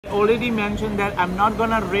Already mentioned that I'm not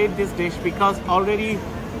gonna rate this dish because already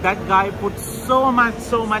that guy put so much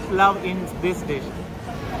love in this dish.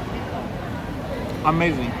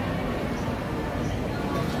 Amazing.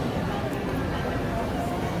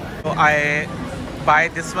 So I buy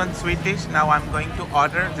this one sweet dish. Now I'm going to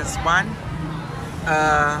order this one.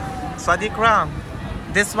 Swadikram.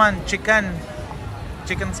 This one chicken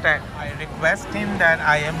stack. I request him that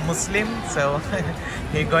I am Muslim, so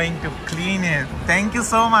he's going to clean it. Thank you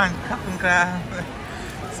so much.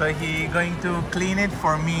 So he going to clean it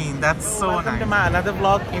for me. That's so welcome nice. To my another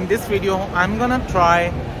vlog. In this video, I'm gonna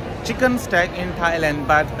try chicken stack in Thailand,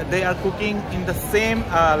 but they are cooking in the same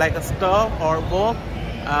like a stove or wok,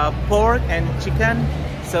 pork and chicken.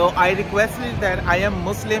 So I requested that I am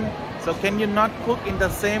Muslim, so can you not cook in the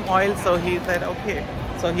same oil? So he said okay.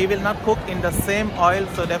 So he will not cook in the same oil.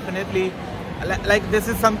 So definitely, like this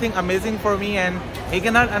is something amazing for me, and he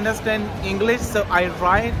cannot understand English. So I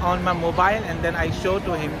write on my mobile and then I show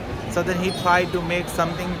to him. So then he tried to make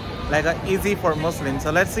something like easy for Muslims.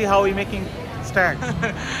 So let's see how he making stack.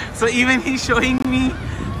 So even he's showing me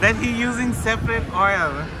that he using separate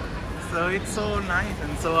oil. So it's so nice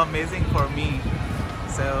and so amazing for me.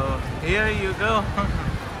 So here you go.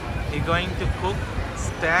 He's going to cook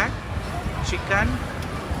stack chicken.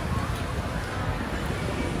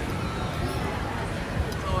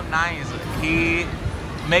 Nice. He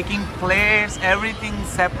making plates, everything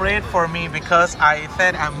separate for me because I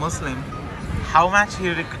said I'm Muslim. How much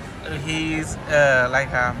he's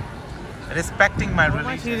respecting my religion.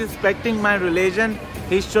 How much he's respecting my religion.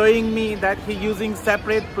 He's showing me that he using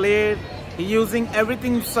separate plate. He using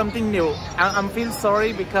everything something new. I'm feel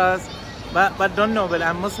sorry because, but don't know. But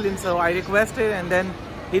I'm Muslim, so I requested, and then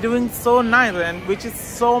he doing so nice, and which is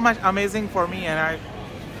so much amazing for me, and I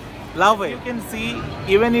love it. You can see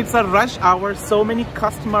even it's a rush hour, so many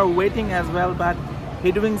customers waiting as well, but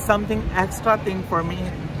he doing something extra thing for me,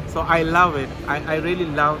 so I love it. I really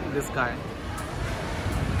love this guy.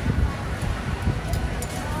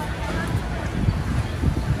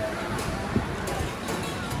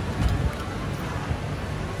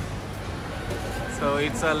 So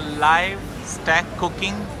it's a live stack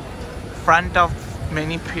cooking front of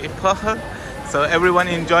many people. So everyone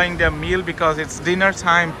enjoying their meal because it's dinner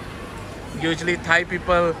time. Usually Thai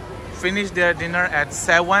people finish their dinner at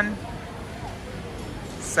 7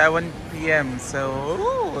 p.m.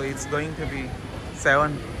 So it's going to be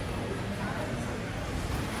 7.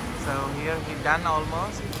 So here he done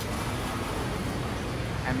almost.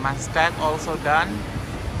 And my stack also done.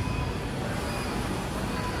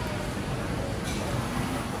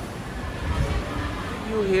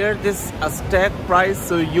 You hear this stack price,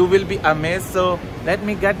 so you will be amazed. So let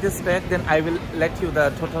me get this stack, then I will let you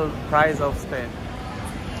the total price of stack.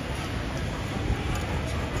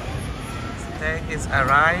 Stack is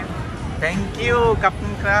arrived. Thank you,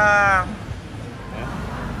 Kapun Kram.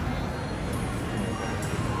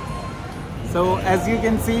 So as you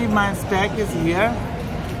can see, my stack is here.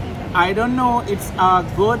 I don't know it's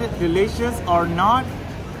good, delicious or not,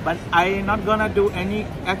 but I'm not gonna do any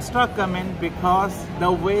extra comment because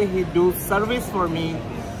the way he do service for me,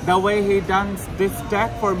 the way he done this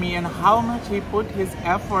stack for me, and how much he put his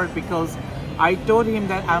effort, because I told him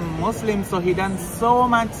that I'm Muslim, so he done so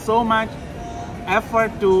much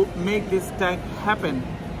effort to make this stack happen.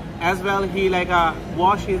 As well, he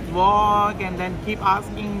wash his wok and then keep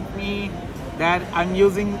asking me that I'm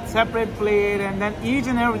using separate plate, and then each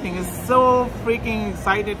and everything is so freaking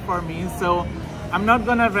excited for me. So I'm not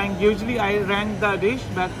gonna rank. Usually I rank the dish,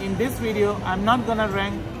 but in this video I'm not gonna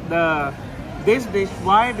rank this dish.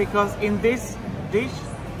 Why? Because in this dish,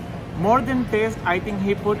 more than taste, I think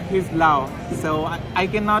he put his love. So I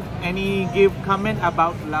cannot give comment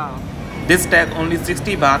about love. This stack only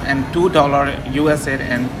 60 baht and $2 USA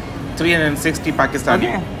and 360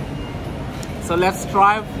 Pakistani. Okay. So let's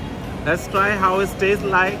try how it tastes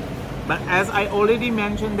like. But as I already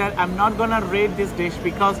mentioned that I'm not gonna rate this dish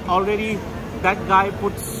because already that guy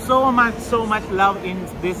put so much love in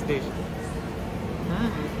this dish.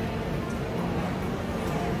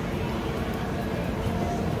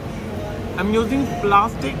 I'm using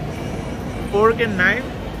plastic fork and knife.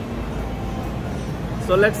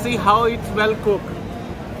 So let's see how it's well cooked.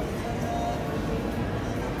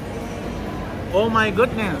 Oh my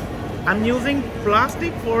goodness. I'm using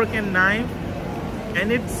plastic fork and knife,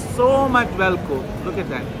 and it's so much well cooked. Look at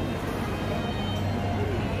that.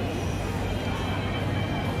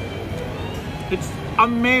 It's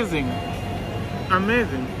amazing.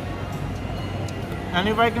 Amazing. And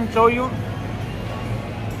if I can show you,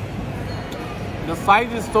 the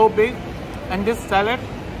size is so big, and this salad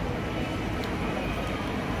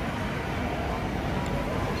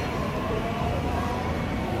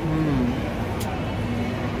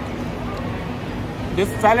This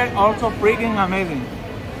salad also freaking amazing.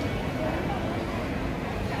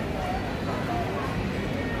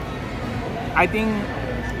 I think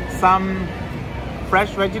some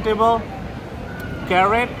fresh vegetable,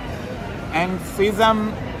 carrot, and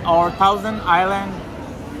sesame or Thousand Island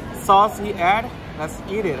sauce he add. Let's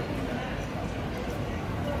eat it.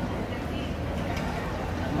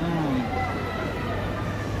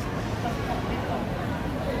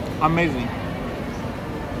 Amazing.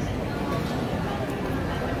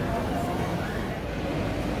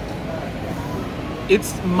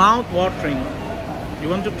 It's mouth-watering. You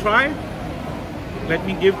want to try? Let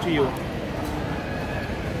me give to you.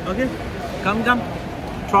 Okay, come,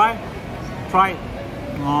 try.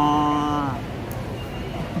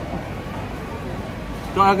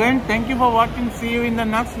 So again, thank you for watching. See you in the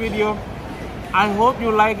next video. I hope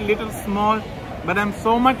you like little small, but I'm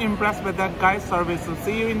so much impressed with that guy's service. So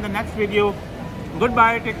see you in the next video.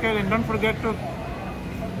 Goodbye, take care, and don't forget to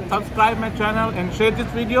subscribe my channel and share this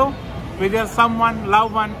video with your someone,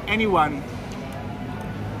 loved one, anyone.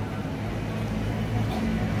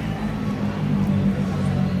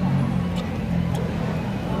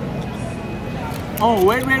 Oh,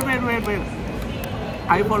 wait.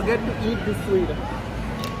 I forget to eat this sweet.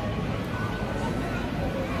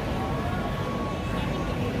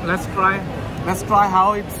 Let's try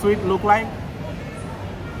how its sweet look like.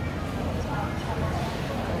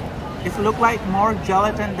 It look like more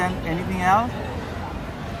gelatin than anything else.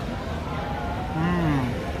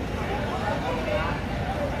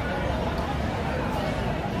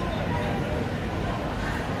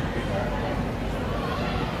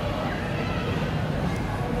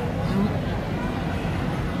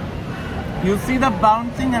 You see the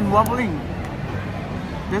bouncing and wobbling.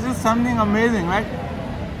 This is something amazing, right?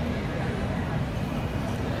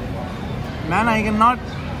 Man, I cannot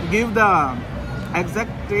give the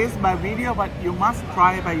exact taste by video, but you must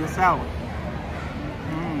try by yourself.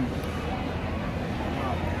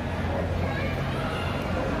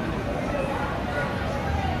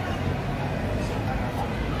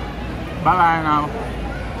 Bye bye now.